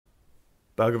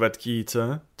Bhagavad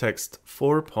Gita, text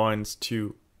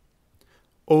 4.2.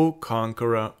 O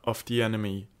conqueror of the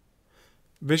enemy!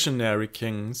 Visionary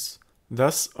kings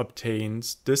thus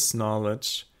obtained this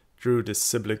knowledge through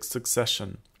disciplic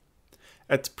succession.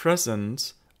 At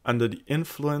present, under the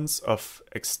influence of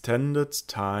extended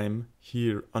time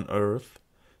here on earth,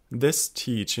 this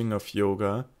teaching of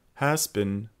yoga has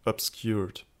been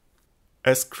obscured.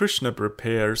 As Krischna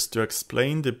prepares to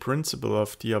explain the principle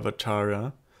of the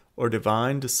avatara, or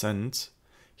divine descent,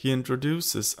 he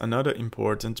introduces another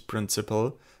important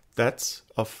principle, that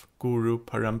of Guru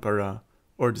Parampara,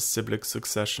 or disciplic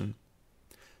succession.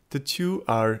 The two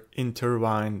are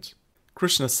intertwined.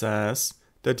 Krischna says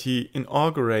that he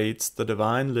inaugurates the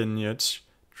divine lineage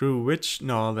through which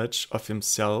knowledge of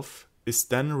himself is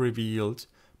then revealed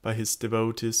by his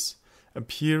devotees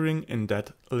appearing in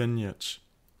that lineage.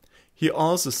 He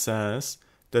also says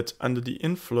that under the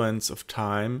influence of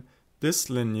time,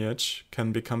 this lineage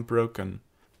can become broken,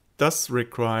 thus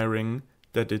requiring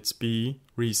that it be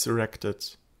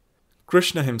resurrected.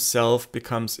 Krischna himself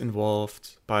becomes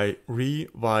involved by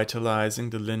revitalizing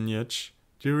the lineage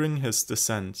during his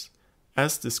descent,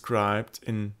 as described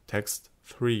in text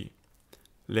 3.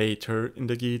 Later in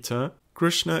the Gita,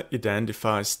 Krischna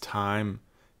identifies time,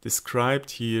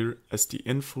 described here as the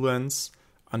influence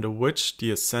under which the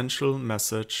essential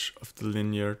message of the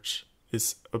lineage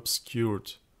is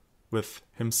obscured, with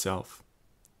himself.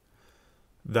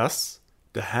 Thus,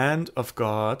 the hand of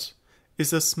God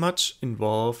is as much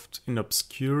involved in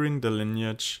obscuring the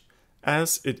lineage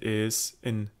as it is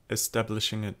in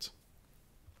establishing it.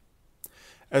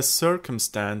 As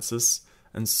circumstances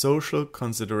and social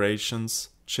considerations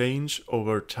change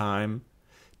over time,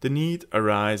 the need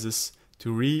arises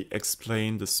to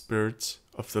re-explain the spirit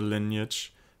of the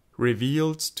lineage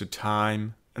revealed to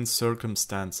time and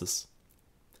circumstances.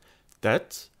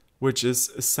 That which is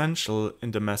essential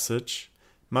in the message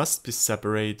must be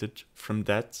separated from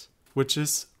that which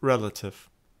is relative.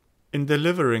 In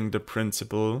delivering the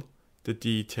principle, the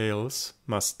details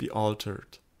must be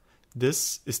altered.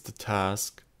 This is the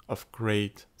task of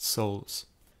great souls.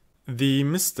 The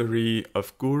mystery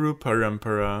of Guru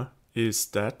Parampara is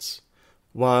that,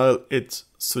 while it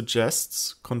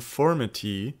suggests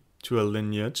conformity to a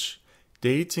lineage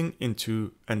dating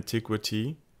into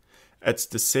antiquity, at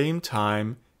the same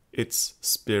time its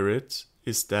spirit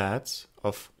is that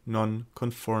of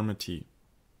non-conformity.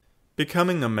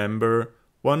 Becoming a member,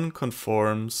 one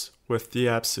conforms with the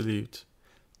Absolute,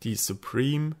 the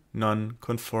supreme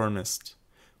non-conformist,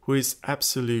 who is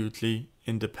absolutely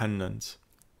independent.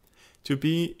 To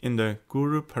be in the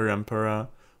Guru Parampara,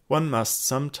 one must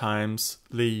sometimes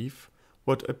leave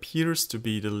what appears to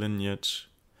be the lineage.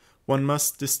 One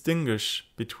must distinguish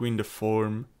between the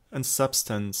form and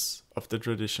substance of the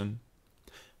tradition.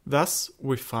 Thus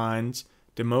we find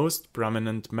the most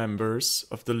prominent members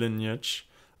of the lineage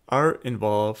are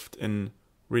involved in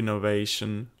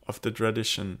renovation of the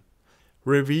tradition,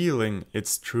 revealing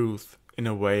its truth in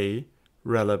a way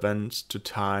relevant to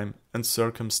time and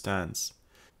circumstance,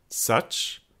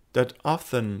 such that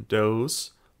often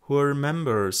those who are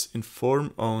members in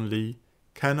form only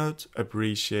cannot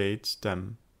appreciate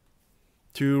them.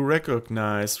 To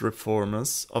recognize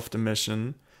reformers of the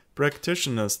mission,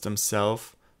 practitioners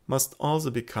themselves must also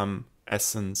become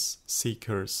essence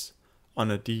seekers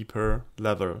on a deeper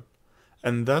level,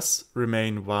 and thus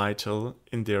remain vital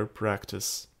in their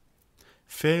practice.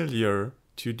 Failure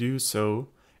to do so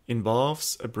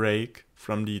involves a break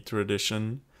from the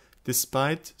tradition,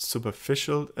 despite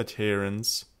superficial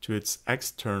adherence to its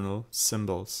external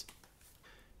symbols.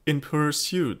 In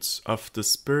pursuit of the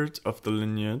spirit of the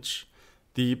lineage,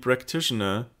 the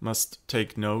practitioner must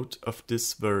take note of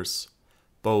this verse,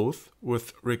 both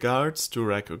with regards to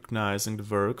recognizing the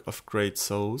work of great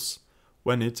souls,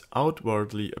 when it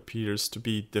outwardly appears to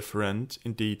be different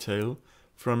in detail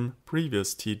from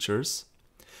previous teachers,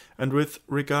 and with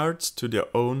regards to their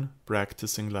own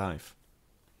practicing life.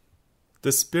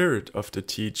 The spirit of the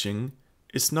teaching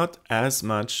is not as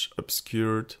much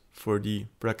obscured for the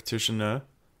practitioner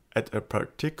at a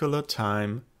particular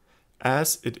time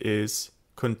as it is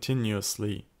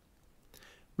continuously.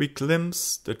 We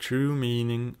glimpse the true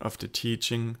meaning of the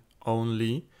teaching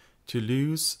only to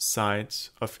lose sight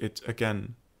of it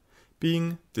again,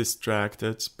 being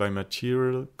distracted by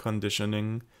material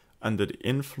conditioning under the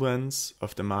influence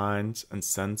of the mind and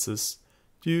senses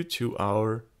due to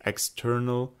our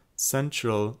external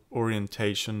sensual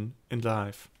orientation in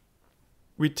life.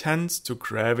 We tend to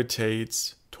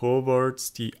gravitate towards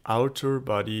the outer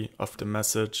body of the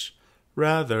message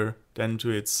rather than to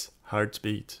its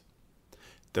heartbeat.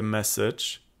 The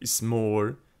message is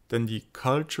more than the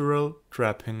cultural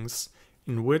trappings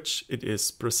in which it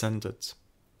is presented.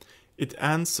 It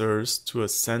answers to a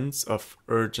sense of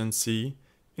urgency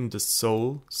in the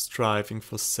soul striving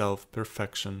for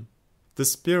self-perfection. The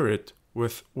spirit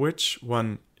with which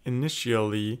one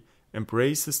initially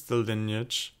embraces the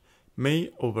lineage may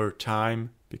over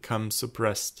time become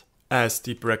suppressed, as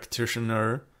the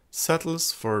practitioner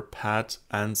settles for pat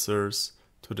answers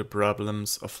to the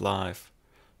problems of life,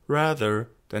 rather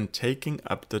than taking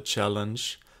up the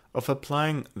challenge of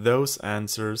applying those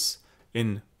answers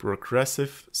in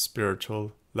progressive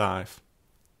spiritual life.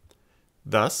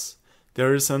 Thus,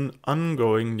 there is an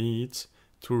ongoing need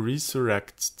to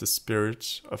resurrect the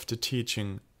spirit of the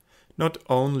teaching, not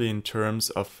only in terms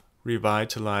of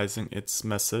revitalizing its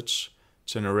message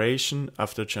generation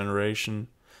after generation,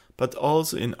 but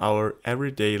also in our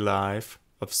everyday life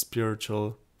of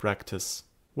spiritual practice.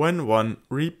 When one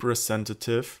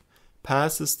representative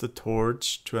passes the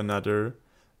torch to another,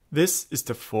 this is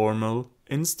the formal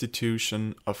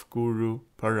institution of Guru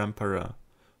Parampara,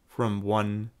 from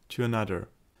one to another.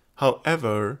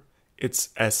 However, its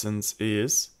essence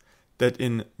is that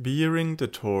in bearing the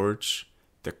torch,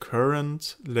 the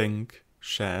current link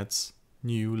sheds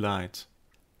new light.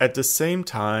 At the same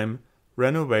time,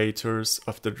 renovators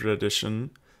of the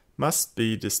tradition must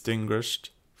be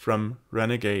distinguished from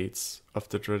renegades of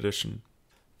the tradition.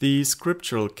 The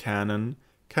scriptural canon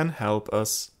can help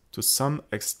us to some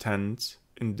extent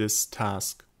in this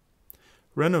task.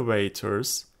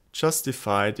 Renovators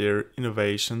justify their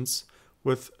innovations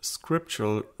with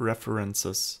scriptural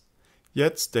references,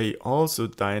 yet they also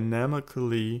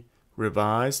dynamically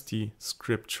revise the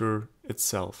scripture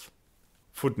itself.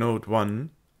 Footnote 1.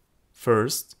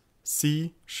 First,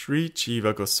 see Sri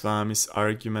Jiva Goswami's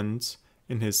argument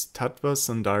in his Tattva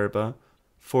Sandarbha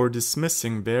for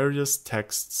dismissing various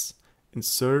texts in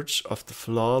search of the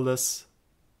flawless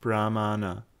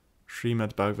Brahmana,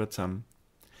 Shrimad Bhagavatam.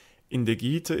 In the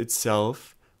Gita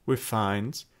itself, we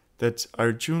find that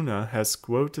Arjuna has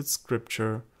quoted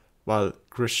scripture while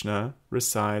Krischna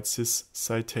recites his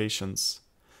citations,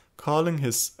 calling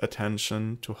his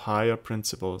attention to higher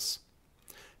principles.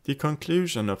 The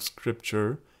conclusion of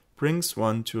scripture brings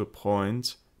one to a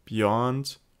point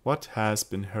beyond what has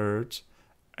been heard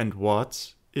and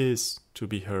what is to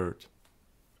be heard.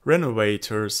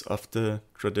 Renovators of the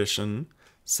tradition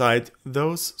cite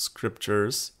those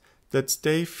scriptures that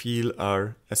they feel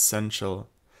are essential,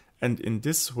 and in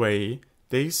this way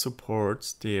they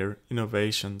support their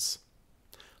innovations.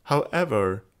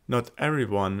 However, not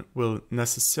everyone will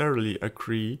necessarily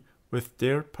agree with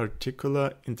their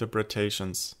particular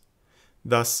interpretations.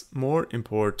 Thus, more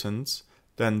important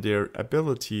than their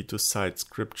ability to cite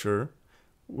scripture,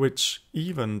 which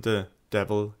even the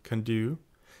devil can do,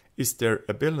 is their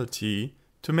ability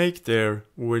to make their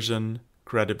vision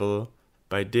credible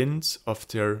by dint of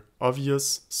their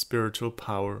obvious spiritual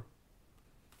power.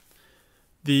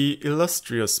 The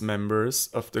illustrious members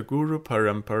of the Guru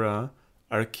Parampara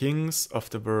are kings of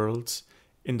the world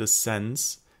in the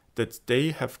sense that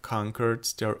they have conquered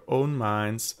their own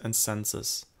minds and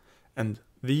senses, and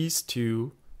these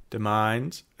two, the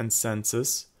mind and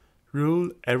senses,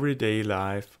 rule everyday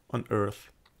life on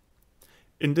earth.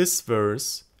 In this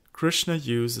verse, Krischna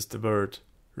uses the word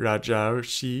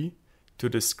Rajarshi to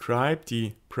describe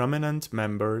the prominent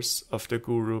members of the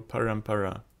Guru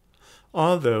Parampara.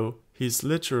 Although he is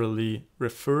literally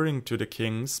referring to the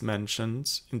kings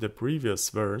mentioned in the previous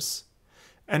verse,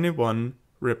 anyone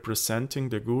representing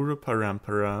the Guru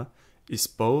Parampara is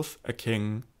both a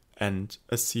king and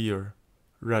a seer,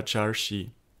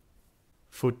 Rajarshi.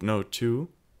 Footnote 2.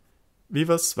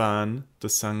 Vivasvan, the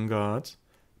sun god,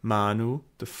 Manu,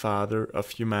 the father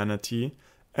of humanity,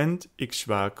 and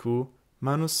Ikshvaku,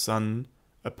 Manu's son,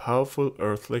 a powerful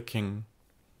earthly king.